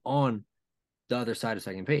still on the other side of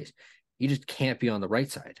second base. He just can't be on the right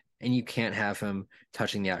side, and you can't have him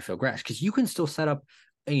touching the outfield grass because you can still set up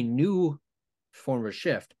a new form of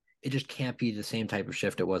shift. It just can't be the same type of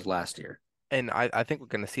shift it was last year. And I think we're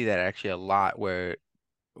going to see that actually a lot where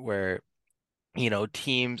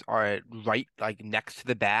teams are right like next to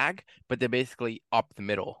the bag, but they're basically up the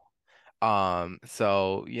middle.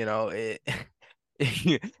 So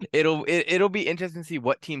it'll be interesting to see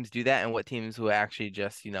what teams do that and what teams will actually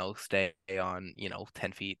just stay on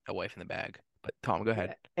 10 feet away from the bag. But Tom, go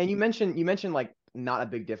ahead. And you mentioned like not a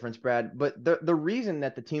big difference, Brad, but the reason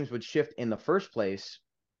that the teams would shift in the first place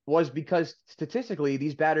was because statistically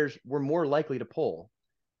these batters were more likely to pull.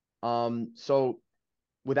 So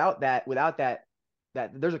without that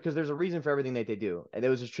there's a reason for everything that they do. And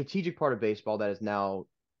there was a strategic part of baseball that is now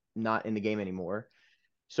not in the game anymore.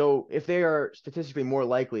 So if they are statistically more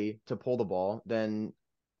likely to pull the ball, then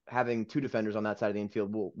having two defenders on that side of the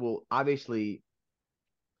infield will obviously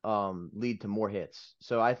lead to more hits.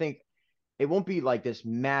 So I think it won't be like this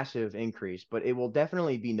massive increase, but it will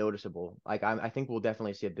definitely be noticeable. Like I think we'll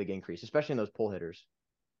definitely see a big increase, especially in those pull hitters.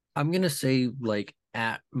 I'm gonna say like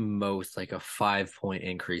at most like a 5-point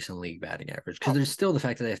increase in league batting average because there's still the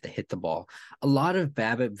fact that they have to hit the ball. A lot of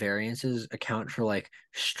BABIP variances account for like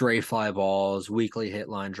stray fly balls, weakly hit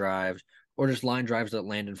line drives, or just line drives that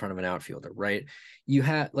land in front of an outfielder, right? You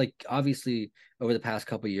have like obviously over the past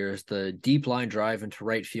couple of years, the deep line drive into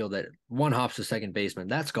right field that one hops to second baseman,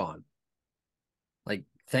 that's gone. Like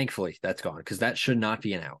thankfully that's gone because that should not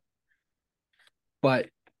be an out. But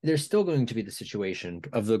there's still going to be the situation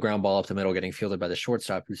of the ground ball up the middle getting fielded by the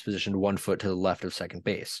shortstop who's positioned 1 foot to the left of second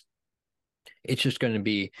base. It's just going to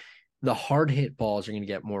be the hard hit balls are going to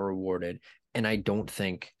get more rewarded. And I don't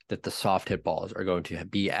think that the soft hit balls are going to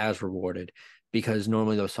be as rewarded because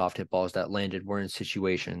normally those soft hit balls that landed were in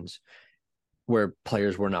situations where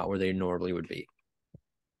players were not where they normally would be.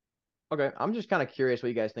 Okay, I'm just kind of curious what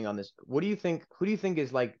you guys think on this. What do you think? Who do you think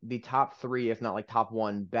is like the top 3, if not like top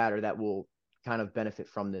 1 batter that will kind of benefit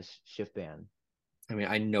from this shift ban? I mean,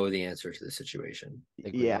 I know the answer to the situation.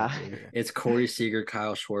 Yeah. It's Corey Seager,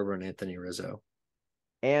 Kyle Schwarber, and Anthony Rizzo.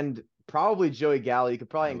 And probably Joey Gallo. You could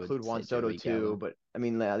probably I would include Juan say Soto Joey too, Gallo. but I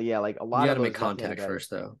mean, yeah, like a lot You got of to those make contact first,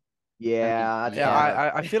 though. Yeah, I mean,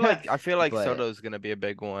 Yeah, I feel like But- Soto's gonna be a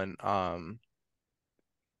big one.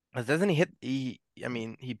 'Cause doesn't he hit? I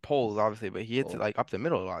mean, he pulls obviously, but he hits it like up the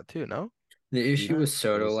middle a lot too. No? The issue with pulls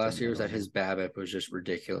Soto the last year was that middle. his BABIP was just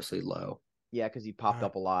ridiculously low. yeah, because he popped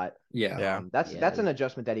up a lot. Yeah. Yeah. That's an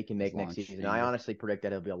adjustment that he can make his next launch season. I angle. honestly predict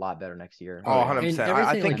that he'll be a lot better next year. Oh, yeah. 100%. And I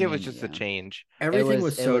everything, think like- it was I mean, just a yeah. change. Everything was- with it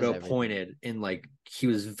was Soto everything. pointed in like he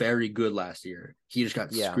was very good last year. He just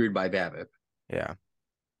got Yeah. screwed by BABIP. Yeah.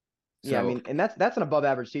 Yeah, I So- mean, and that's an above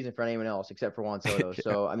average season for anyone else except for Juan Soto. Yeah.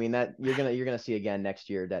 So I mean that you're gonna see again next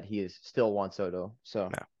year that he is still Juan Soto. So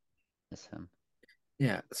Yeah. Miss him.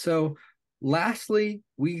 Yeah. So lastly,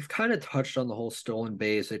 we've kind of touched on the whole stolen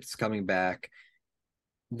base. It's coming back.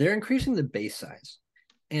 They're increasing the base size.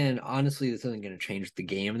 And honestly, this isn't going to change the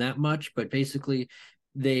game that much. But basically,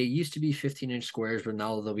 they used to be 15-inch squares, but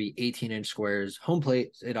now they'll be 18-inch squares. Home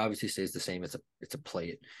plate, it obviously stays the same. It's a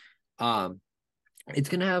plate. Um, it's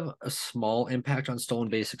going to have a small impact on stolen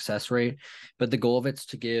base success rate, but the goal of it's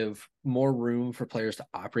to give more room for players to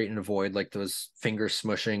operate and avoid like those finger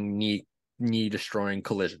smushing, knee destroying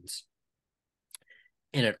collisions.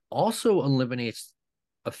 And it also eliminates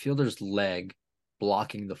a fielder's leg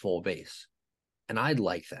blocking the full base. And I'd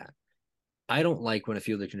like that. I don't like when a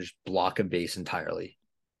fielder can just block a base entirely.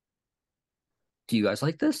 Do you guys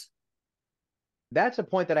like this? That's a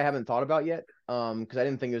point that I haven't thought about yet. Because I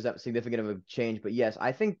didn't think it was that significant of a change. But yes,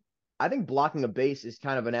 I think blocking a base is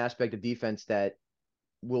kind of an aspect of defense that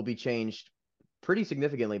will be changed pretty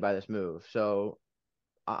significantly by this move. So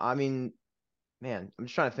I mean, man, I'm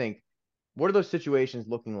just trying to think. What are those situations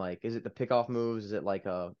looking like? Is it the pickoff moves? Is it like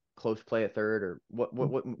a close play at third, or what?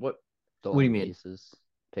 What do you Stolen mean? bases,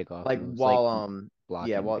 pickoff Like moves, like while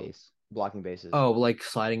yeah, blocking while base. blocking bases. Oh, like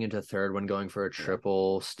sliding into third when going for a Yeah,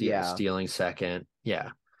 triple, yeah. stealing second.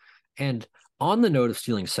 Yeah. And on the note of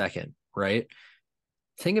stealing second, right?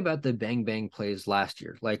 Think about the bang bang plays last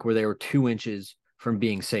year, like where they were 2 inches from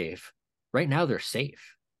being safe. Right now, they're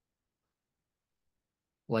safe.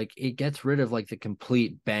 Like it gets rid of like the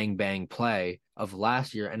complete bang bang play of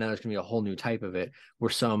last year, and now there's gonna be a whole new type of it where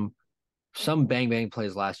some bang bang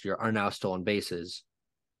plays last year are now stolen bases,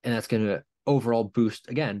 and that's gonna overall boost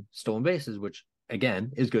again stolen bases, which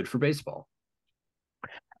again is good for baseball.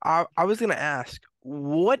 I was gonna ask,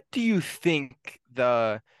 what do you think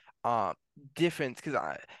the uh difference?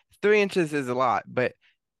 Because 3 inches is a lot, but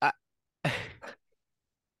I,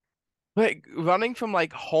 like running from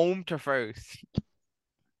like home to first,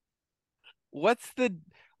 what's the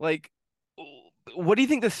like? What do you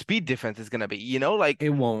think the speed difference is gonna be? Like It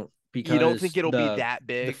won't you don't think because it'll be the that the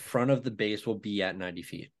big? front of the base will be at 90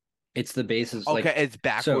 feet. It's the bases like Okay, it's so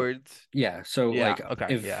backwards. yeah. So Yeah. like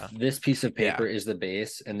Okay. if Yeah. this piece of paper Yeah. is the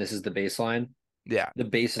base and this is the baseline, Yeah. the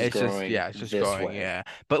base is It's just growing it's just this growing. way. Yeah.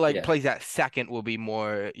 But like Yeah. plays at second will be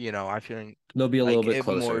more. I feel They'll be a little like bit it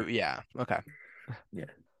more. closer. Yeah. Okay. Yeah.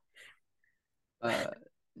 Uh,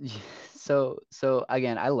 so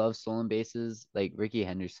again, I love stolen bases. Like Ricky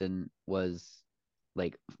Henderson was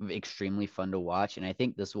like extremely fun to watch, and I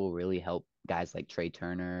think this will really help guys like Trey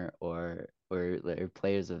Turner or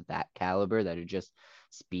players of that caliber that are just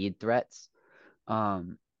speed threats.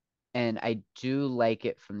 Um, and I do like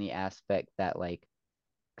it from the aspect that like,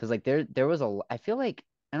 because like there was I feel like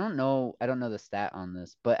I don't know the stat on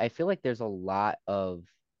this, but I feel like there's a lot of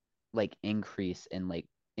like increase in like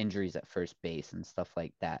injuries at first base and stuff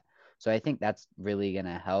like that. So I think that's really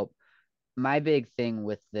gonna help. My big thing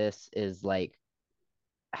with this is like,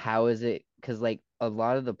 how is it? Because like a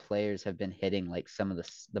lot of the players have been hitting like some of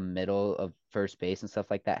the middle of first base and stuff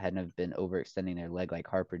like that, hadn't have been overextending their leg like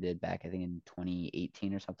Harper did back I think in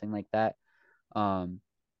 2018 or something like that. Um,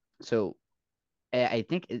 so I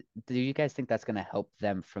think do you guys think that's gonna help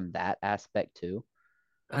them from that aspect too?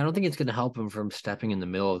 I don't think it's going to help him from stepping in the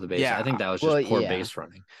middle of the base. I Yeah. think that was Well, just poor yeah. base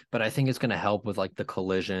running. But I think it's going to help with like the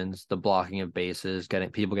collisions, the blocking of bases,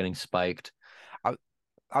 getting people getting spiked. I I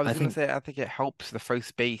I was gonna think say I think it helps the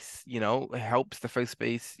first base. It helps the first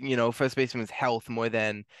base. First baseman's health more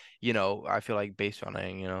than I feel like base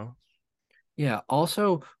running. yeah,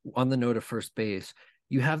 also on the note of first base,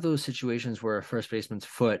 you have those situations where a first baseman's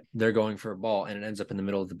foot, they're going for a ball and it ends up in the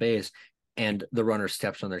middle of the base and the runner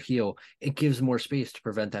steps on their heel. It gives more space to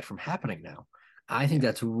prevent that from happening now. I think Yeah.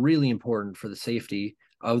 that's really important for the safety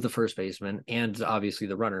of the first baseman and obviously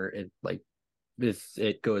the runner. It like if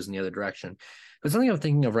it goes in the other direction. But something I'm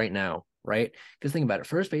thinking of right now, right? Because think about it,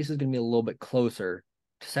 first base is going to be a little bit closer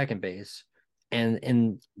to second base, and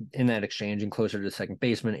in that exchange, and closer to the second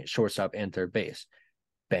baseman, shortstop, and third base.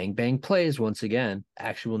 Bang bang plays once again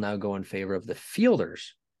actually will now go in favor of the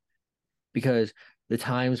fielders because the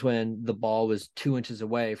times when the ball was 2 inches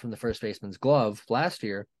away from the first baseman's glove last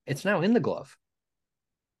year, it's now in the glove.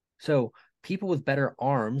 So people with better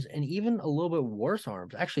arms and even a little bit worse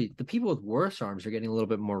arms, actually, the people with worse arms are getting a little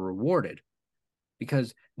bit more rewarded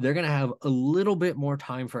because they're going to have a little bit more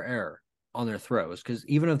time for error on their throws. Because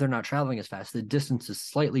even if they're not traveling as fast, the distance is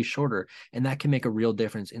slightly shorter, and that can make a real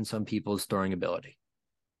difference in some people's throwing ability.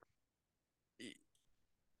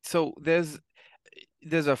 So there's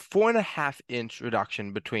a 4.5 inch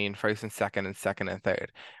reduction between first and second and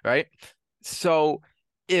third, right? So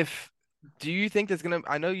if do you think there's gonna,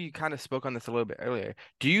 I know you kind of spoke on this a little bit earlier.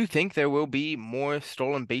 Do you think there will be more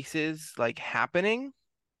stolen bases like happening?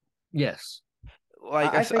 Yes.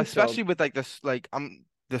 Like I think so. especially with like this like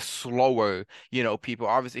the slower, people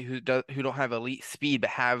obviously who don't have elite speed but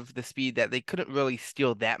have the speed that they couldn't really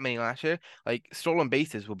steal that many last year. Like stolen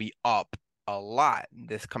bases will be up a lot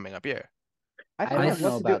this coming up year. I I think it I don't has know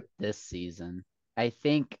less to do. about this season. I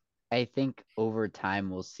think I think over time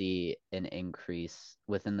we'll see an increase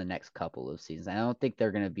within the next couple of seasons. I don't think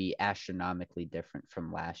they're going to be astronomically different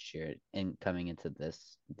from last year and coming into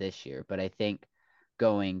this year, but I think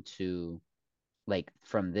going to like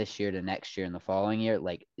from this year to next year and the following year,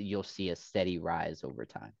 like you'll see a steady rise over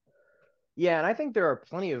time. Yeah, and I think there are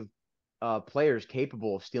plenty of players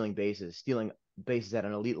capable of stealing bases at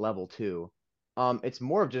an elite level too. It's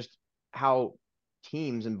more of just how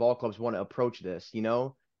teams and ball clubs want to approach this.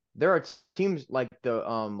 There are teams like the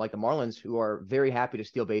Marlins who are very happy to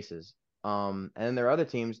steal bases. And then there are other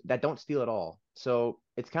teams that don't steal at all. So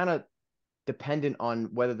it's kind of dependent on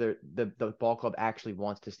whether the ball club actually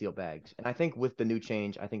wants to steal bags. And I think with the new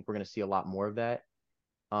change, I think we're going to see a lot more of that.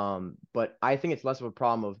 But I think it's less of a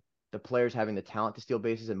problem of the players having the talent to steal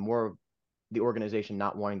bases and more of the organization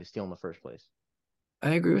not wanting to steal in the first place.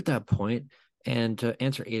 I agree with that point. And to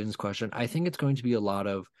answer Aiden's question, I think it's going to be a lot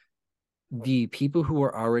of the people who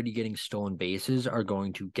are already getting stolen bases are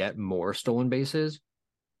going to get more stolen bases.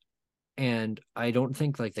 And I don't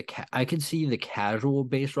think like I could see the casual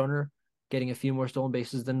base runner getting a few more stolen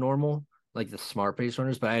bases than normal, like the smart base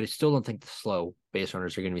runners, but I still don't think the slow base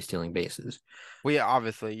runners are going to be stealing bases. Well, yeah,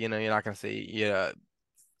 obviously, you're not gonna see,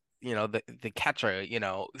 the catcher,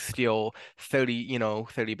 steal 30,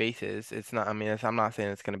 30 bases. It's not, I mean, I'm not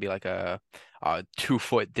saying it's gonna be like a 2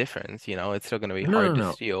 foot difference, it's still gonna be No, no, hard to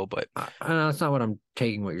no. steal, but That's not what I'm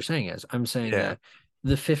taking what you're saying as. I'm saying yeah. that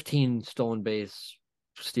the 15 stolen base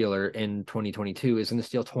stealer in 2022 is going to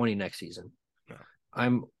steal 20 next season. No.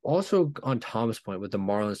 I'm also on Tom's point with the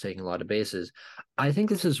Marlins taking a lot of bases. I think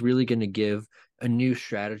this is really going to give a new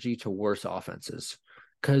strategy to worse offenses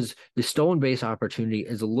because the stolen base opportunity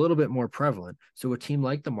is a little bit more prevalent. So a team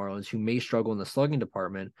like the Marlins, who may struggle in the slugging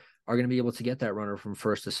department, are going to be able to get that runner from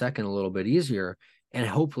first to second a little bit easier. And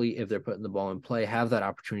hopefully, if they're putting the ball in play, have that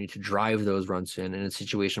opportunity to drive those runs in a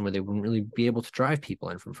situation where they wouldn't really be able to drive people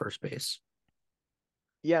in from first base.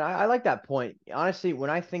 Yeah, I like that point. Honestly,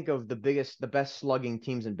 when I think of the best slugging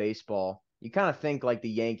teams in baseball, you kind of think like the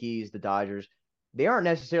Yankees, the Dodgers. They aren't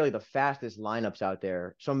necessarily the fastest lineups out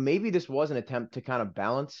there. So maybe this was an attempt to kind of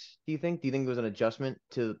balance, do you think? Do you think it was an adjustment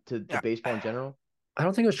to Yeah. baseball in general? I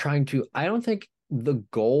don't think it was trying to. I don't think the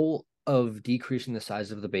goal of decreasing the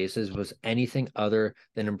size of the bases was anything other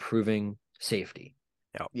than improving safety.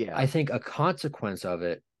 Yeah. Yeah. I think a consequence of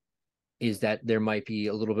it is that there might be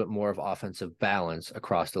a little bit more of offensive balance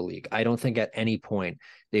across the league. I don't think at any point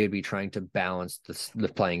they would be trying to balance the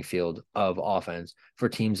playing field of offense for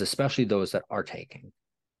teams, especially those that are taking.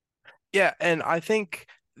 Yeah, and I think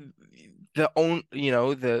the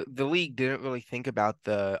league didn't really think about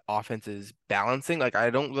the offenses balancing. Like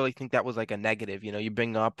I don't really think that was like a negative. You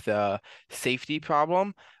bring up the safety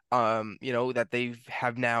problem, that they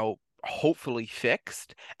have now hopefully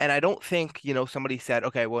fixed. And I don't think, somebody said,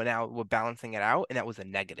 okay, well now we're balancing it out, and that was a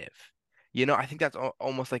negative. I think that's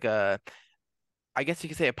almost like I guess you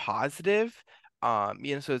could say a positive. So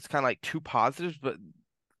it's kind of like two positives, but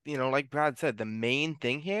like Brad said, the main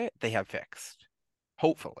thing here they have fixed.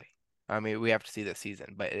 Hopefully. I mean, we have to see this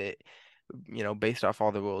season, but based off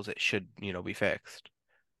all the rules, it should, be fixed.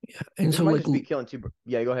 And This so might like just be killing two.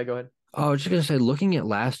 Yeah, go ahead. Go ahead. I was just gonna say, looking at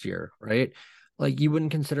last year, right? Like you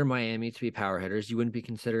wouldn't consider Miami to be power hitters. You wouldn't be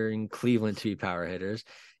considering Cleveland to be power hitters.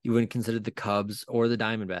 You wouldn't consider the Cubs or the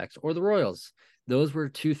Diamondbacks or the Royals. Those were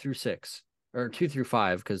 2 through 6 or 2 through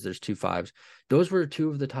 5 because there's two fives. Those were two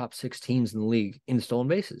of the top 6 teams in the league in stolen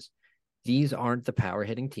bases. These aren't the power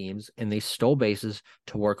hitting teams, and they stole bases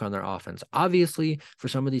to work on their offense. Obviously, for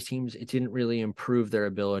some of these teams, it didn't really improve their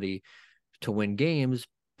ability to win games,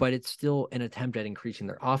 but it's still an attempt at increasing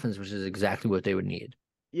their offense, which is exactly what they would need.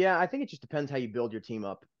 Yeah, I think it just depends how you build your team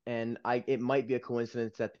up. And it might be a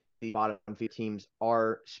coincidence that the bottom few teams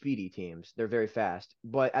are speedy teams. They're very fast.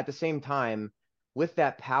 But at the same time, with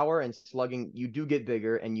that power and slugging, you do get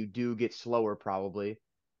bigger and you do get slower probably.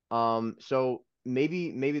 So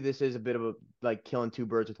maybe this is a bit of a like killing two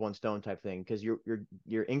birds with one stone type thing because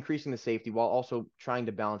you're increasing the safety while also trying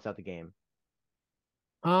to balance out the game.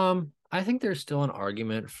 I think there's still an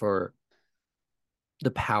argument for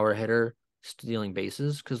the power hitter stealing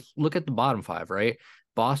bases because look at the bottom five, right?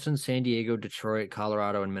 Boston, San Diego, Detroit,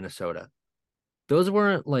 Colorado, and Minnesota. Those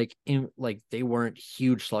weren't like they weren't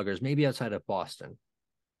huge sluggers, maybe outside of Boston.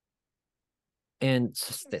 and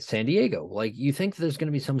San Diego. Like, you think there's going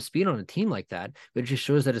to be some speed on a team like that, but it just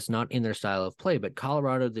shows that it's not in their style of play. But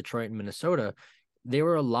Colorado, Detroit, and Minnesota, they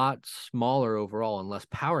were a lot smaller overall and less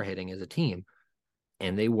power hitting as a team,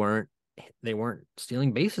 and they weren't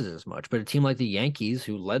stealing bases as much. But a team like the Yankees,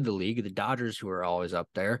 who led the league, the Dodgers, who are always up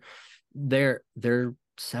there, they're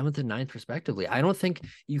seventh and ninth respectively. I don't think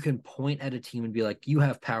you can point at a team and be like, you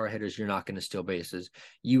have power hitters, you're not going to steal bases.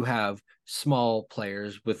 You have small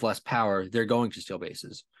players with less power, they're going to steal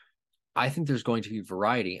bases. I think there's going to be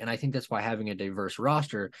variety, and I think that's why having a diverse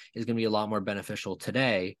roster is going to be a lot more beneficial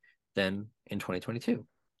today than in 2022.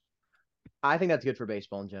 I think that's good for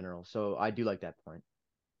baseball in general. So I do like that point.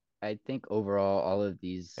 I think overall all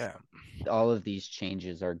of these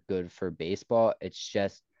changes are good for baseball. It's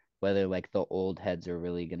just whether like the old heads are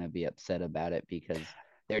really gonna be upset about it because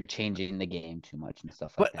they're changing the game too much and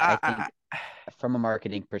stuff like But that. I think from a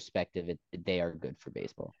marketing perspective, they are good for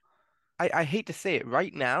baseball. I hate to say it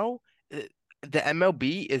right now, the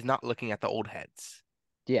MLB is not looking at the old heads.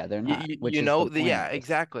 Yeah, they're not. Which You is know, the point yeah, of this.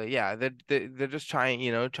 exactly. Yeah, they're just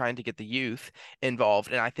trying, trying to get the youth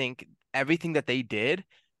involved, and I think everything that they did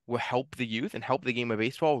will help the youth and help the game of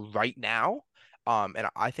baseball right now. And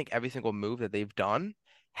I think every single move that they've done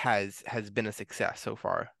has been a success so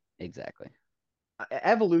far. Exactly.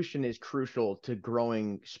 Evolution is crucial to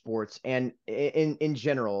growing sports, and in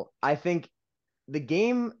general, I think the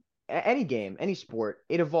game, any sport,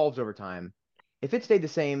 it evolves over time. If it stayed the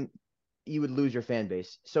same, you would lose your fan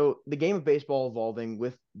base. So the game of baseball evolving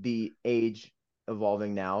with the age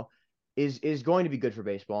evolving now is going to be good for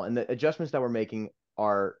baseball, and the adjustments that we're making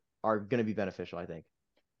are going to be beneficial, I think.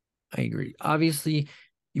 I agree. Obviously,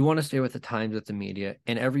 you want to stay with the times with the media,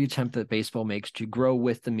 and every attempt that baseball makes to grow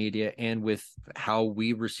with the media and with how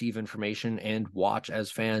we receive information and watch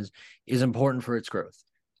as fans is important for its growth.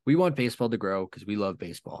 We want baseball to grow because we love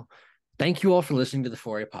baseball. Thank you all for listening to the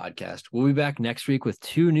 4A podcast. We'll be back next week with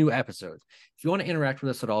 2 new episodes. If you want to interact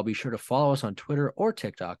with us at all, be sure to follow us on Twitter or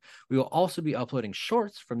TikTok. We will also be uploading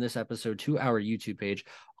shorts from this episode to our YouTube page.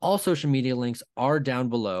 All social media links are down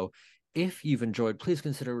below. If you've enjoyed, please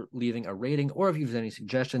consider leaving a rating, or if you have any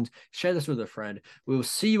suggestions, share this with a friend. We will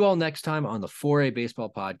see you all next time on the 4A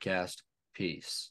Baseball Podcast. Peace.